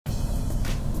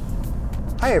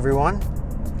Hi everyone.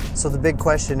 So the big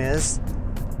question is,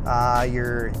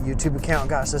 your YouTube account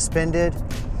got suspended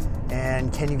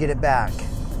and can you get it back?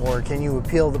 Or can you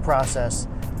appeal the process?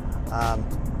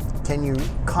 Can you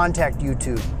contact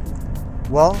YouTube?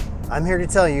 Well, I'm here to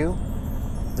tell you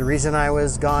the reason I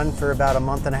was gone for about a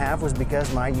month and a half was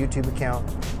because my YouTube account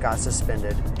got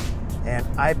suspended. And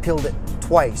I appealed it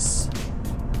twice.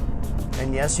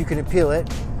 And yes, you can appeal it.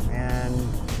 And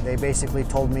they basically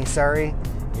told me, sorry,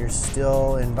 you're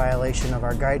still in violation of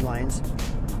our guidelines.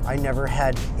 I never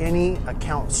had any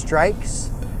account strikes.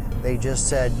 They just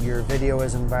said your video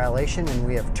is in violation and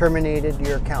we have terminated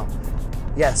your account.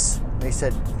 Yes, they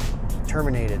said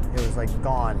terminated. It was like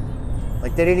gone.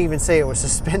 Like they didn't even say it was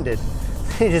suspended.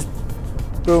 They just,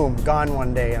 boom, gone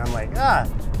one day. And I'm like,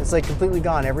 it's like completely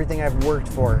gone. Everything I've worked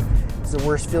for. It's the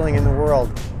worst feeling in the world.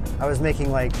 I was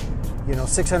making like,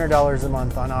 $600 a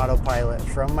month on autopilot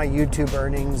from my YouTube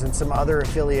earnings and some other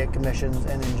affiliate commissions,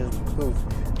 and then just poof,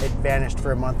 it vanished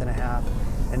for a month and a half.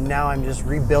 And now I'm just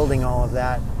rebuilding all of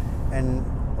that. And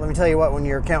let me tell you what, when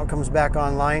your account comes back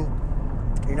online,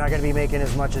 you're not going to be making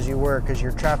as much as you were because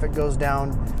your traffic goes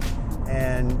down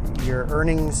and your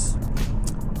earnings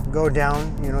go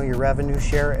down, your revenue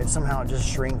share, it somehow just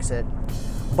shrinks it.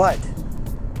 But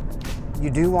you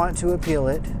do want to appeal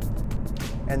it.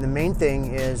 And the main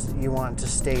thing is you want to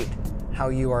state how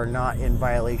you are not in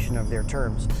violation of their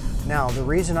terms. Now, the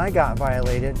reason I got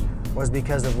violated was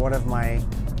because of one of my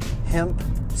hemp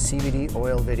CBD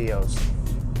oil videos.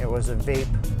 It was a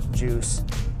vape juice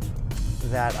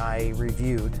that I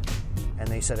reviewed, and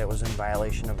they said it was in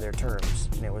violation of their terms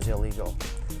and it was illegal.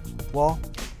 Well,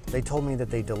 they told me that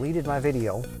they deleted my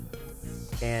video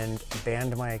and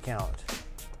banned my account.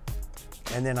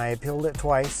 And then I appealed it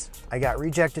twice. I got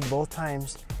rejected both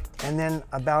times. And then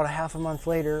about a half a month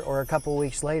later or a couple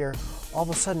weeks later, all of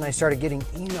a sudden I started getting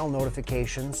email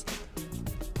notifications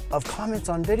of comments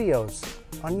on videos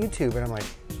on YouTube. And I'm like,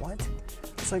 what?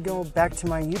 So I go back to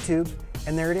my YouTube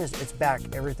and there it is. It's back,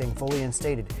 everything fully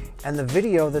instated. And the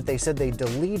video that they said they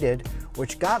deleted,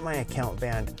 which got my account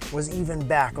banned, was even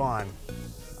back on.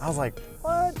 I was like,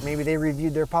 what? Maybe they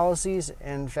reviewed their policies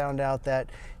and found out that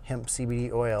hemp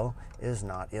CBD oil is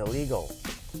not illegal.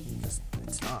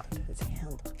 It's not. It's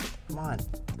hemp. Come on.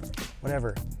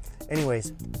 Whatever.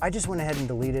 Anyways, I just went ahead and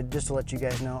deleted, just to let you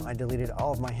guys know, I deleted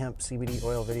all of my hemp CBD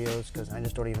oil videos because I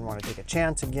just don't even want to take a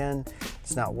chance again.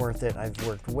 It's not worth it. I've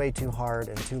worked way too hard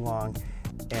and too long,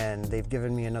 and they've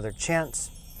given me another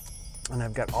chance, and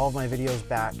I've got all of my videos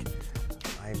back.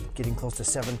 I'm getting close to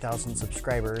 7,000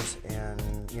 subscribers, and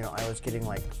I was getting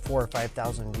like 4,000 or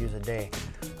 5,000 views a day.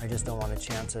 I just don't want to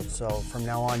chance it. So from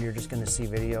now on, you're just going to see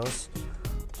videos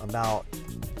about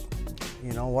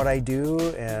what I do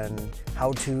and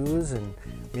how-tos and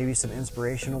maybe some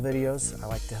inspirational videos. I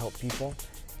like to help people,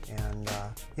 and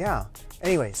yeah.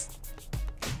 Anyways,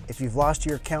 if you've lost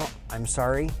your account, I'm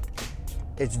sorry.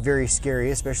 It's very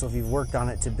scary, especially if you've worked on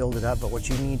it to build it up. But what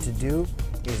you need to do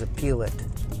is appeal it.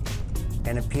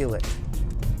 And appeal it.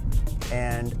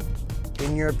 And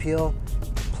in your appeal,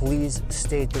 please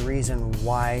state the reason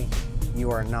why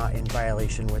you are not in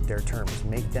violation with their terms.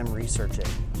 Make them research it.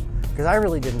 Because I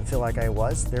really didn't feel like I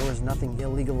was. There was nothing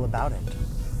illegal about it.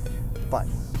 But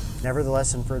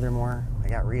nevertheless and furthermore, I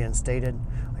got reinstated.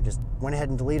 I just went ahead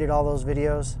and deleted all those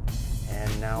videos,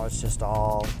 and now it's just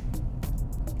all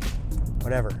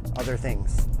whatever, other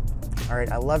things. All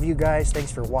right, I love you guys.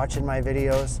 Thanks for watching my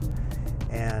videos.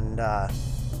 And I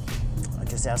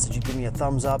just ask that you give me a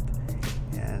thumbs up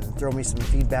and throw me some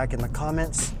feedback in the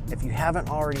comments. If you haven't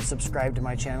already subscribed to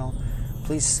my channel,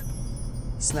 please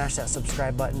smash that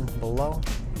subscribe button below.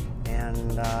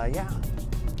 And yeah,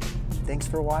 thanks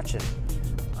for watching.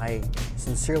 I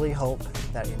sincerely hope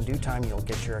that in due time you'll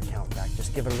get your account back.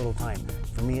 Just give it a little time.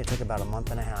 For me, it took about a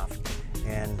month and a half,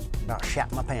 and about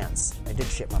shat my pants. I did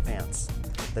shit my pants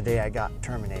the day I got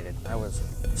terminated. I was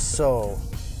so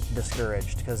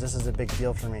discouraged because this is a big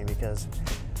deal for me, because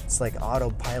it's like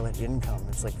autopilot income.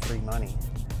 It's like free money.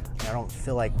 I don't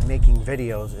feel like making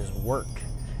videos is work.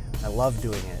 I love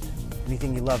doing it.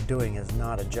 Anything you love doing is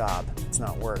not a job. It's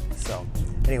not work. So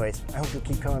anyways, I hope you'll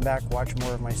keep coming back, watch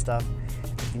more of my stuff.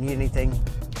 If you need anything,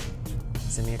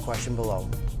 send me a question below.